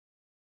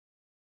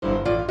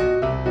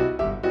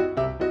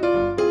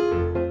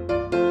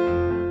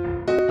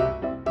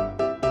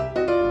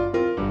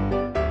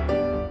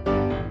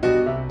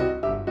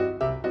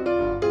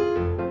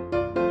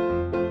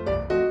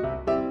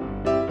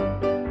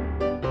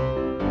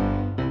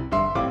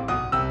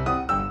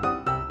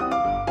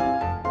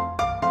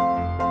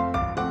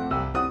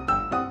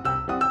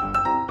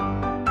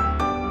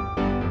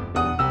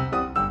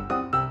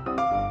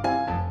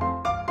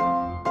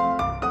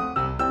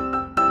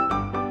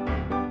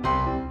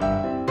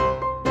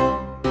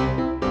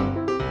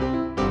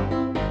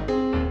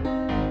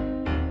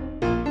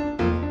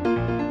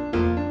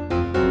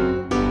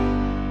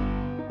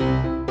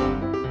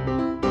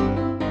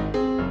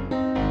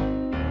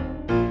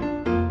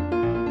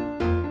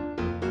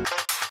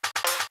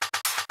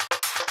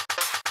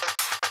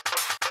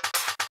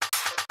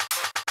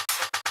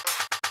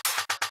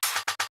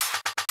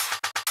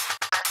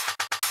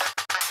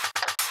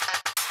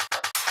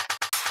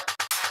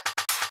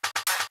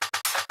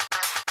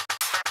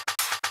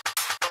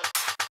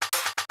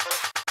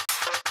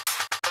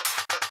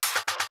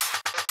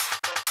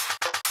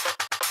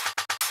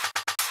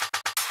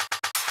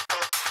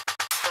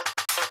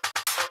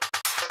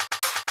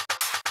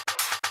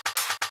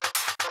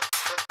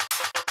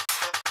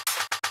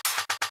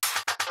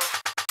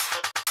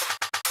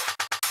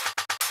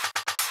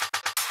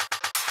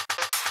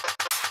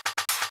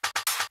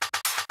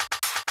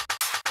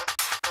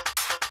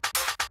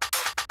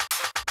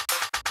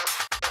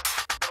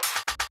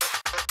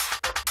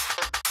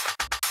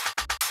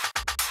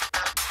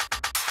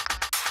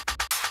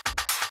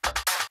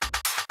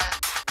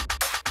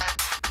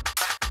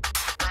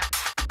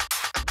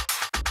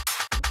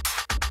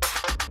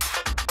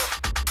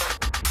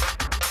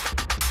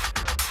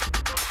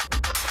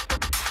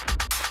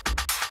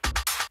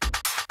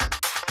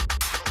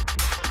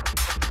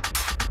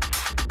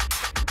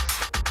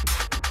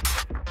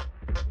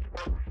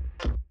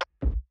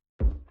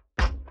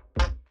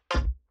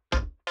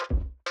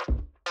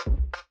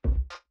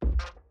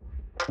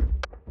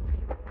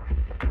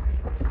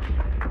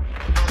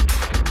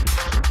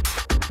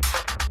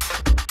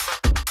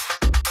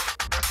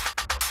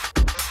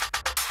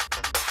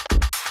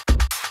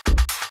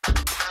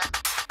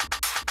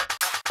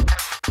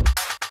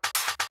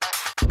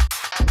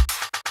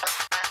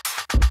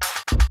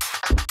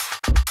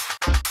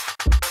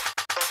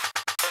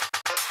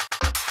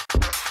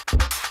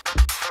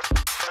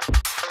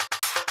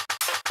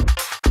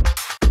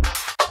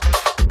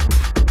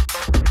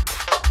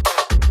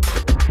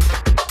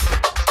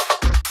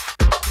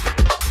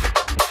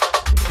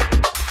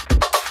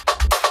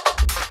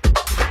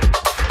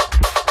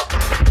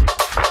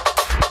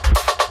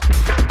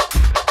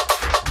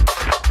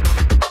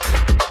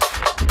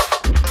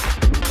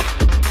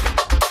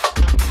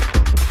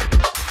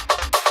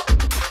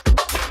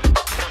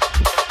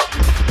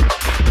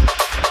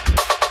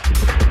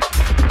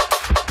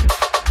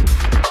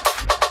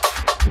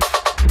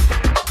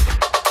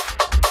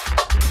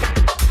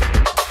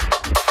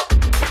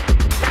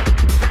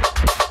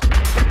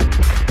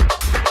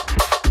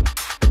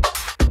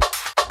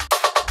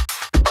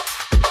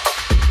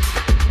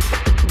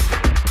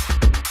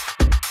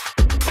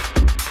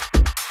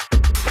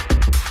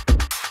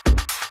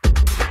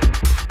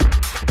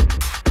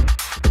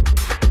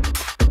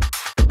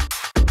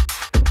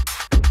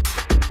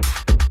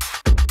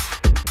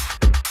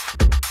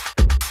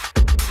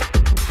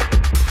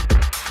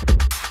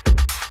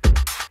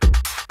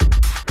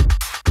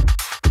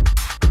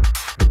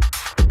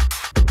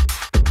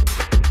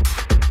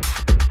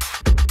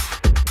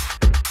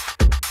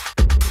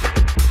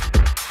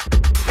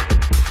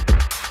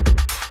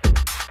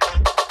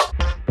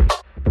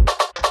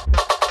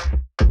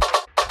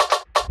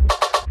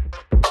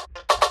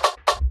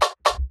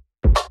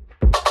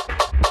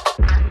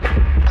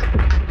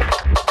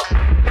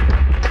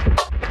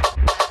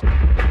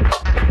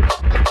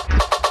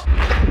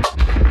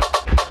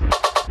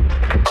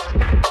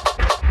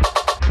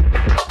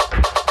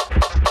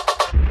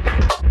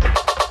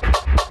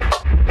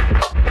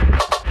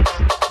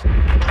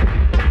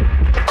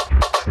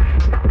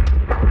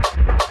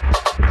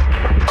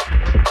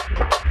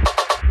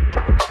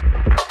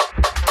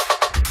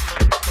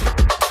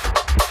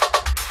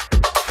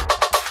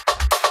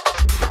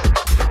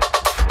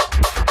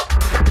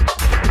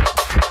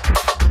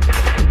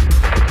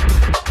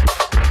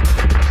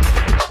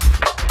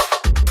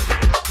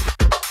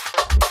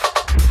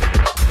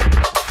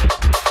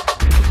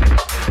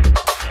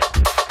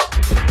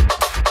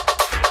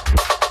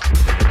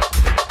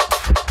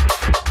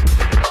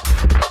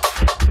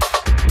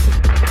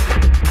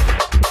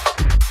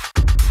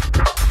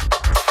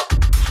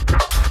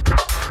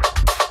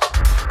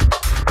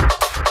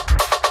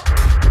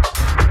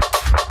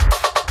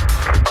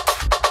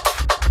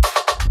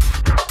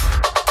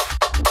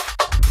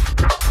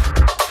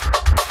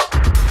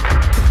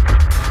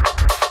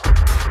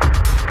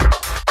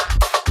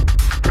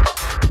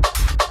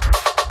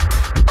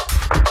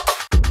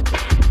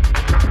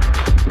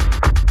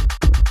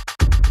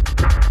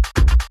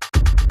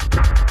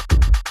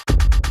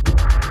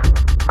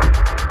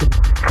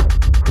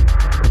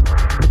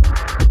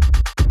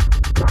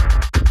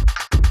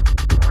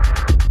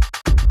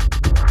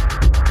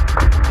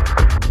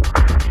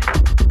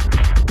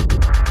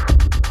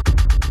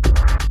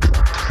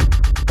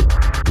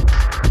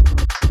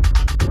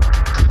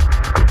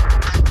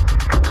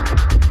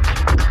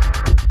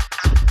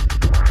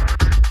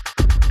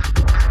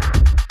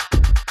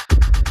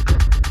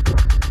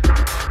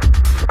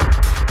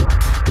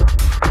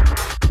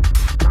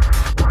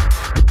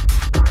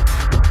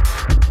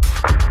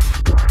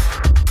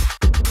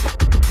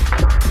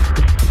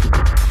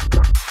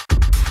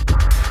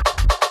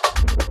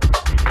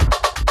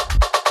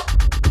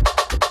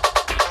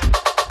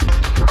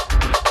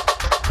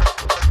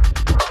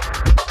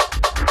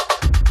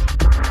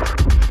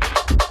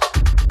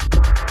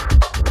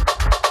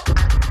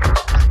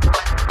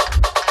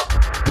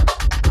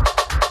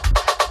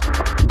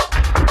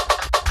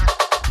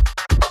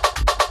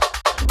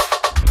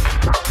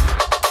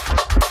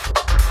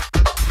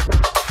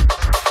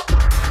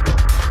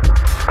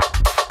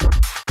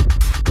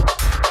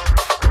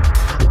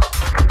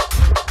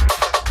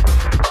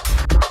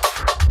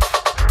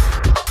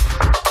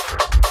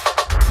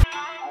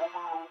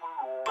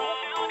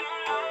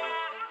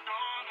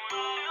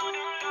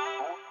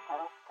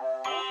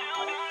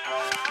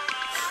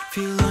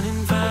Feel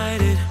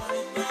uninvited.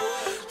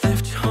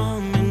 Left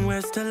home in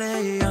West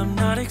LA, I'm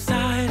not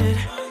excited.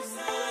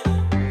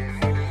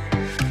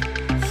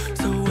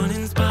 So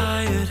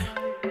uninspired.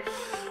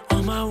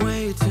 On my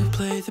way to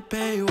play the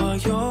bay while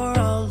you're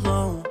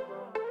alone.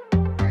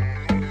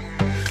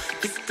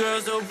 This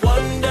girl's a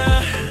wonder.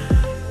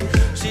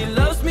 She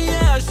loves me,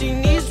 yeah, she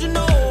needs to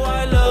know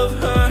I love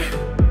her.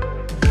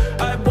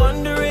 I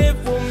wonder if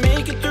we'll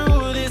make it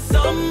through this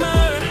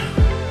summer.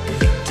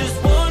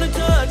 Just wanna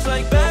touch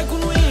like back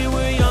when we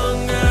were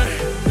younger.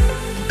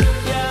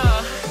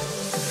 Yeah.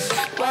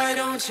 Why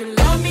don't you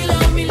love me,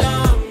 love me,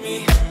 love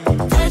me?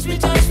 Touch me,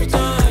 touch me,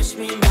 touch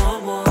me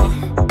no more.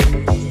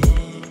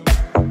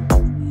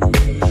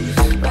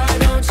 Why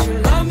don't you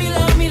love me,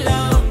 love me,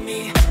 love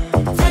me?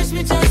 Touch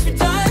me, touch me,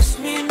 touch me.